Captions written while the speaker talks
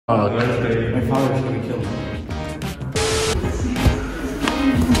My father's gonna kill me.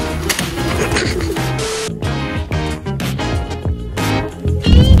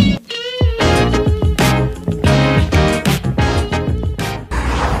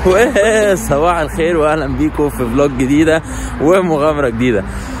 صباح الخير واهلا بيكم في فلوج جديده ومغامره جديده.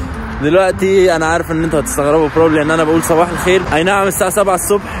 دلوقتي انا عارف ان انتوا هتستغربوا بروبلي ان انا بقول صباح الخير. اي نعم الساعه 7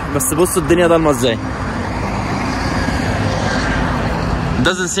 الصبح، بس بصوا الدنيا ضلمه ازاي.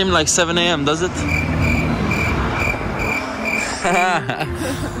 Doesn't seem like 7 a.m. does it?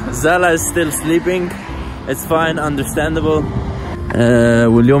 Zala is still sleeping. It's fine, understandable.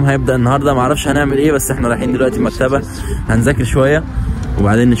 واليوم هيبدأ النهارده، معرفش هنعمل ايه، بس احنا رايحين دلوقتي المكتبة هنذاكر شوية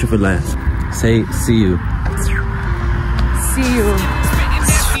وبعدين نشوف اللي هيحصل. See you. See you.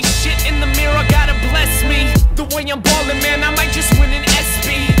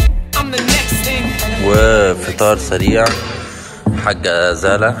 وفطار سريع. حاجة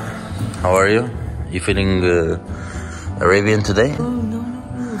زالة. How are you? You feeling Arabian today?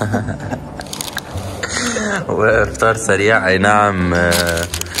 وفطار سريع. اي نعم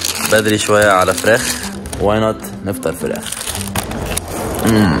بدري شوية على فراخ. Why not نفطر فراخ.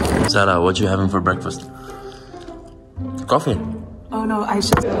 Zara, what you having for breakfast? Coffee? Oh no, I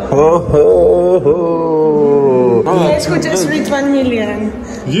should. Let's go just reach 1 million.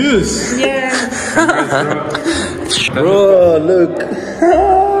 Yes. Yeah. Bro, look.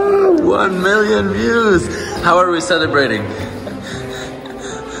 1 million views. How are we celebrating?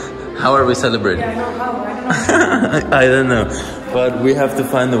 How are we celebrating? I don't know. But we have to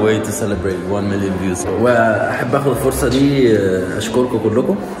find a way to celebrate 1 million views. واحب اخد الفرصه دي اشكركم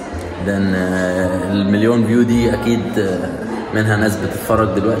كلكم، لان المليون فيو دي اكيد منها ناس بتتفرج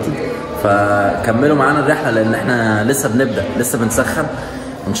دلوقتي، فكملوا معانا الرحله لان احنا لسه بنبدا، لسه بنسخن.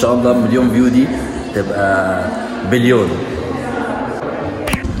 ان شاء الله المليون فيو دي تبقى بليون.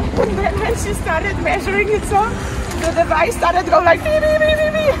 When she started measuring it, so the device started going like beep beep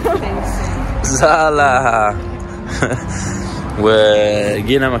beep beep. زالا.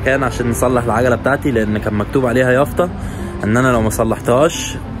 وجينا مكان عشان نصلح العجله بتاعتي، لان كان مكتوب عليها يافطه ان انا لو ما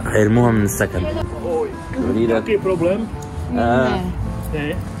صلحتهاش هيرموها من السكن. Aqui problem?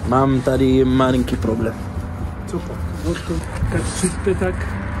 Mam tady malinký problém. Co pak? No to tak přijďte tak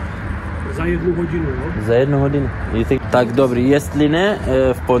za 1 hodinu, no? Za 1 hodinu? Tak dobrý, jestli ne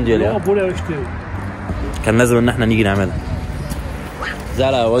v pondělí. No, bude ještě. كان لازم ان احنا نيجي نعملها.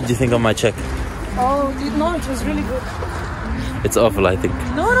 Zala, what do you think of my check? Oh, no, it was really good. It's awful, I think.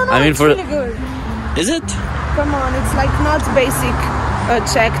 No, I mean, it's really good. Is it? Come on, it's like not basic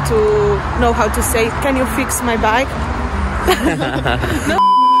check to know how to say, can you fix my bike? No.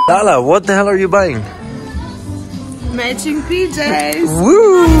 Zala, what the hell are you buying? Matching PJs.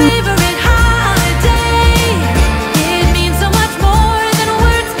 Woo! Favorite holiday. It means so much more than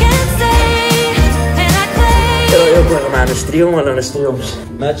words can say. And I claim. ايه رايكم يا جماعه، نشتريهم ولا نشتريهمش؟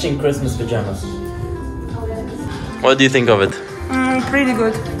 Matching Christmas pajamas. What do you think of it? Pretty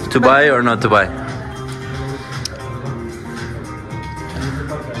good. To buy or not to buy?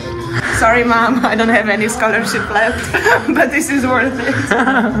 Sorry, Mom, I don't have any scholarship left, but this is worth it.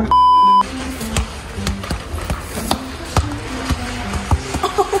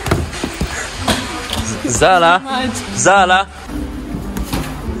 Zala. Zala.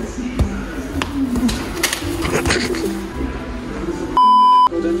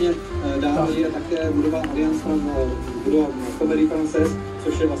 Ode mě dál je také budovat Allianz Comedy Frances,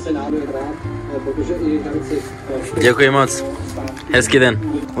 což je vlastně národní rád, protože i herci. Děkuji moc. Hezký den.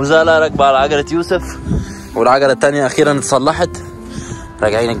 وزالا راكبة على عجلة يوسف، والعجلة التانية أخيرا اتصلحت.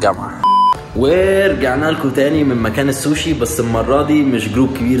 راجعين الجامعة. ورجعنا لكم تاني من مكان السوشي، بس المرة دي مش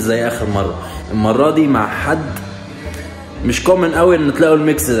جروب كبير زي آخر مرة. المرة دي مع حد مش كومن قوي إن تلاقوا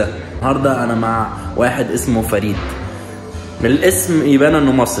الميكس ده. النهارده أنا مع واحد اسمه فريد. من الاسم يبان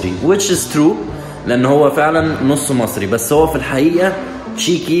إنه مصري، which is true، لأن هو فعلا نص مصري، بس هو في الحقيقة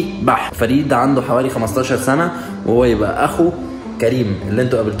تشيكي بحت. فريد عنده حوالي 15 سنة، وهو يبقى أخو كريم اللي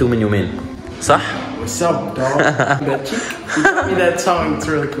انتوا قابلتوه من يومين، صح؟ What's up, dog? That chick? You got me that song, it's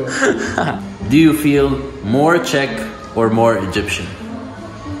really cool. Do you feel more Czech or more Egyptian?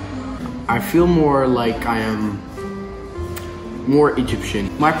 I feel more like I am more Egyptian.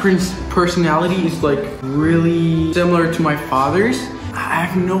 My personality is like really similar to my father's. I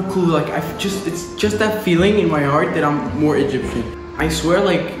have no clue, like it's just that feeling in my heart that I'm more Egyptian. I swear,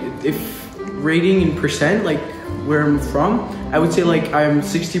 like if rating in percent, like where I'm from, I would say like I'm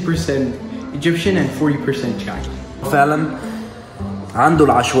 60% Egyptian and 40% Czech. فعلا عنده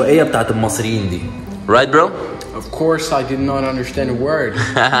العشوائية بتاعت المصريين دي. Right, bro? Of course, I did not understand a word.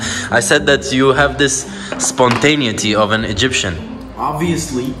 I said that you have this spontaneity of an Egyptian.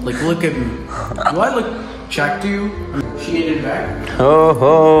 Obviously, like look at me. Do I look check to you? She needed it back. هو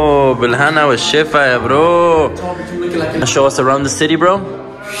هو بالهنا والشفا يا برو. Like Show us around the city bro.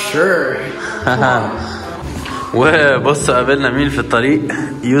 sure. وبصوا قابلنا مين في الطريق؟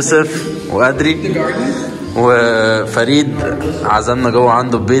 يوسف وأدري وفريد عزمنا جوه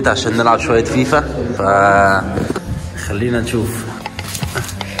عنده البيت عشان نلعب شوية فيفا فخلينا نشوف.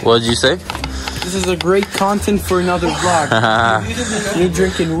 What did you say? This is a great content for another vlog. Me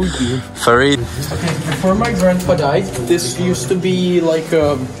drinking root beer. Farid. Okay, before my grandpa died, this used to be like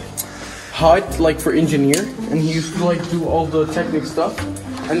a hut, like for engineer, and he used to like do all the technical stuff.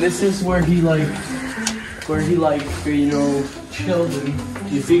 And this is where he you know, chilled and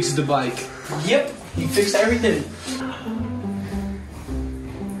he fixed the bike. Yep, he fixed everything.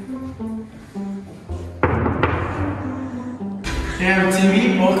 Damn, TV,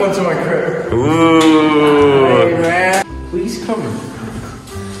 welcome to my crib. Ooh. Hey, man. Please come.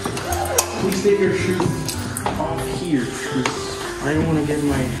 Please take your shoe off here. I don't want to get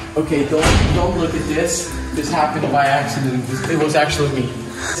my... Okay, don't look at this. This happened by accident. It was actually me.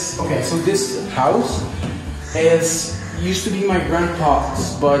 Okay, so this house used to be my grandpa's,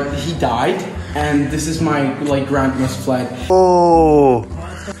 but he died. And this is my like grandma's flat. Oh,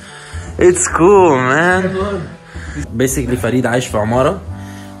 it's cool man. Basically فريد عايش في عمارة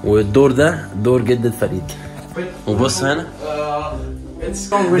والدور ده دور جدة فريد. وبص هنا. It's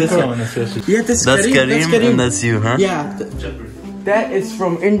this one especially. Yeah, That's Karim and that's you, huh? Yeah. That is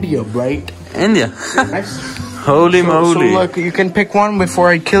from India, right? India. Holy moly. So look, you can pick one before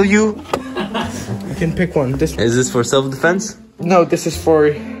I kill you. You can pick one. This one. Is this for self-defense? No, this is for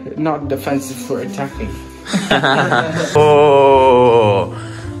not defense, it's for attacking. Oh,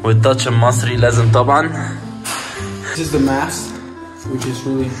 والتاتش المصري لازم طبعا. This is the mask, which is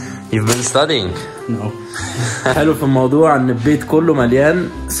really... You've been studying. No. حلو في الموضوع ان البيت كله مليان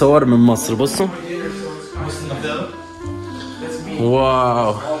صور من مصر. بصوا.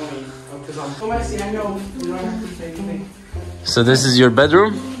 واو. So this is your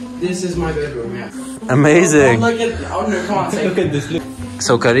bedroom? This is my bedroom, yeah. Amazing. Oh, look at... Oh, no, come on, look at this. Look.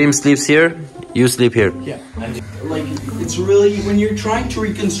 So Karim sleeps here, you sleep here. Yeah. Like, it's really... When you're trying to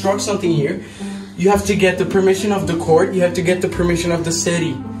reconstruct something here, you have to get the permission of the court, you have to get the permission of the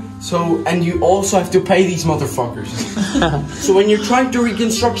city. So, and you also have to pay these motherfuckers. So when you're trying to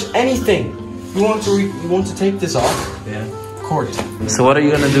reconstruct anything, you want to take this off? Yeah. Court. So what are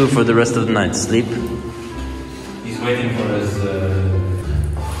you gonna do for the rest of the night? Sleep? He's waiting for us.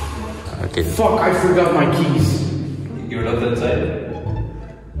 Okay. Fuck, I forgot my keys. You're not that side?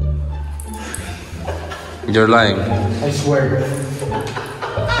 You're lying. I swear.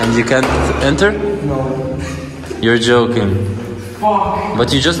 And you can't enter? No. You're joking. Fuck. But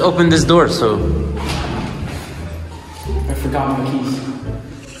you just opened this door, so... I forgot my keys.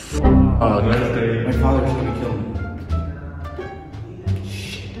 Oh, My father's gonna kill me.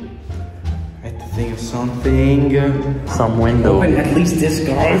 Shit. I have to think of something. some window. Open at least this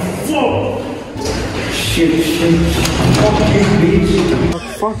guy. Fuck. Shit. Fuck you, bitch.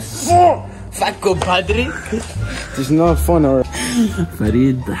 Fuck. Fuck compadre. It's not fun, alright.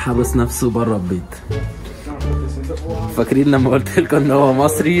 فريد حبس نفسه برا البيت. فاكرين لما قلت لكم ان هو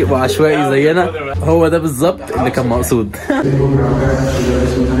مصري وعشوائي زينا؟ هو ده بالظبط اللي كان مقصود.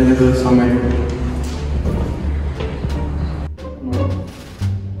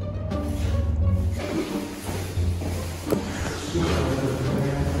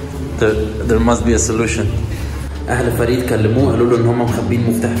 There must be a solution. اهل فريد كلموه قالوا له ان هم مخبين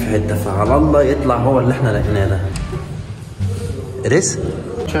مفتاح في حته فعلى الله يطلع هو اللي احنا لقيناه ده. ريس؟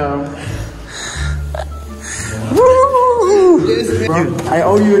 Ciao. I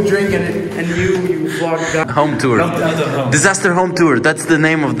owe you a drink and you vlogged that. Home tour. Disaster home tour. That's the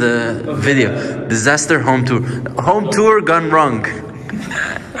name of the video. Disaster home tour. Home tour gone wrong.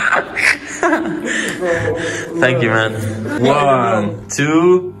 Thank you, man. 1,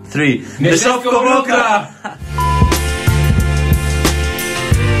 2, 3. نشوفكم بكره.